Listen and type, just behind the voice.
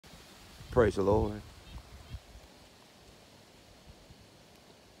Praise the Lord.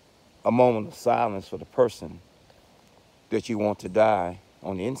 A moment of silence for the person that you want to die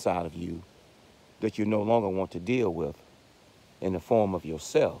on the inside of you, that you no longer want to deal with in the form of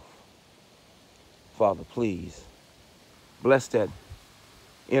yourself. Father, please bless that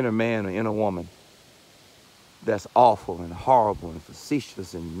inner man or inner woman that's awful and horrible and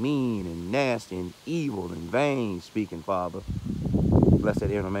facetious and mean and nasty and evil and vain speaking, Father. Bless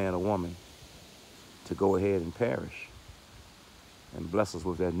that inner man or woman to go ahead and perish. And bless us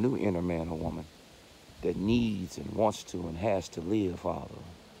with that new inner man or woman that needs and wants to and has to live, Father.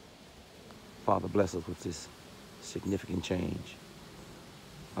 Father, bless us with this significant change.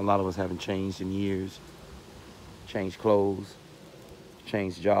 A lot of us haven't changed in years. Changed clothes,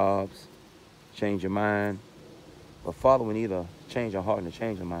 changed jobs, change your mind. But Father, we need a change of heart and a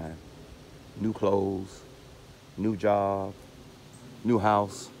change of mind. New clothes, new job, new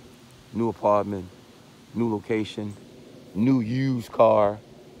house, new apartment, new location, new used car.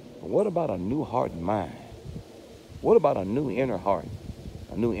 But what about a new heart and mind? What about a new inner heart,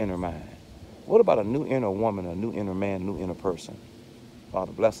 a new inner mind? What about a new inner woman, a new inner man, a new inner person?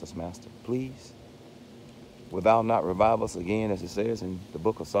 Father, bless us, Master, please. Will thou not revive us again, as it says in the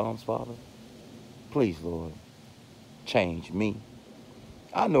book of Psalms, Father? Please, Lord, change me.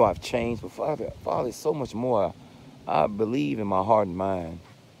 I know I've changed, but Father, there's so much more I believe in my heart and mind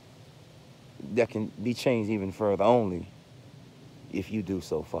that can be changed even further only if you do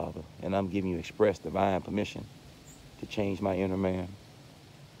so, Father. And I'm giving you express divine permission to change my inner man,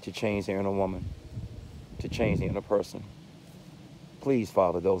 to change the inner woman, to change the inner person. Please,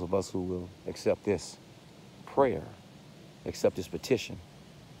 Father, those of us who will accept this prayer, accept this petition,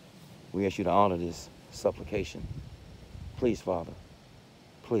 we ask you to honor this supplication. Please, Father,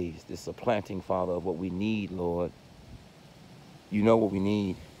 please, this is a planting, Father, of what we need, Lord. You know what we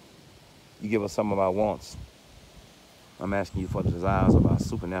need. You give us some of our wants. I'm asking you for the desires of our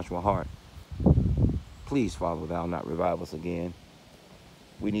supernatural heart. Please, Father, thou not revive us again.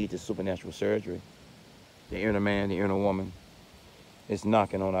 We need this supernatural surgery. The inner man, the inner woman is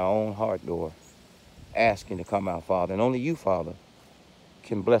knocking on our own heart door, asking to come out, Father. And only you, Father,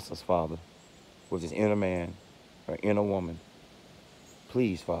 can bless us, Father, with this inner man or inner woman.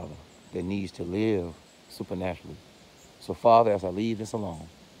 Please, Father, that needs to live supernaturally. So, Father, as I leave this alone,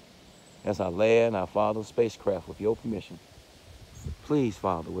 as I land our Father's spacecraft with your permission, please,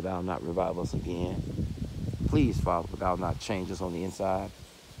 Father, would thou not revive us again. Please, Father, would thou not change us on the inside.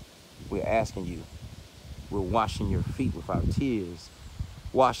 We're asking you. We're washing your feet with our tears.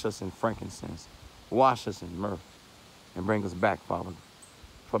 Wash us in frankincense. Wash us in myrrh. And bring us back, Father,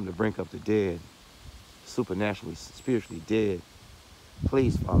 from the brink of the dead, supernaturally, spiritually dead.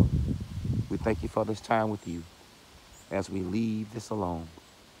 Please, Father, we thank you for this time with you as we leave this alone.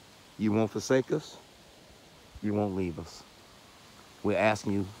 You won't forsake us. You won't leave us. We're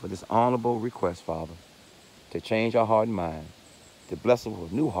asking you for this honorable request, Father, to change our heart and mind, to bless us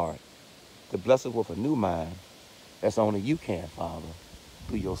with a new heart, to bless us with a new mind, as only you can, Father,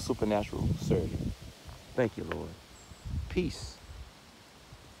 through your supernatural surgery. Thank you, Lord. Peace,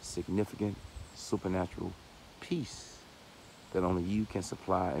 significant supernatural peace that only you can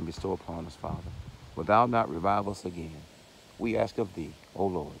supply and bestow upon us, Father. Will thou not revive us again? We ask of thee, O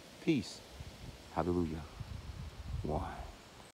Lord, peace. Hallelujah. One.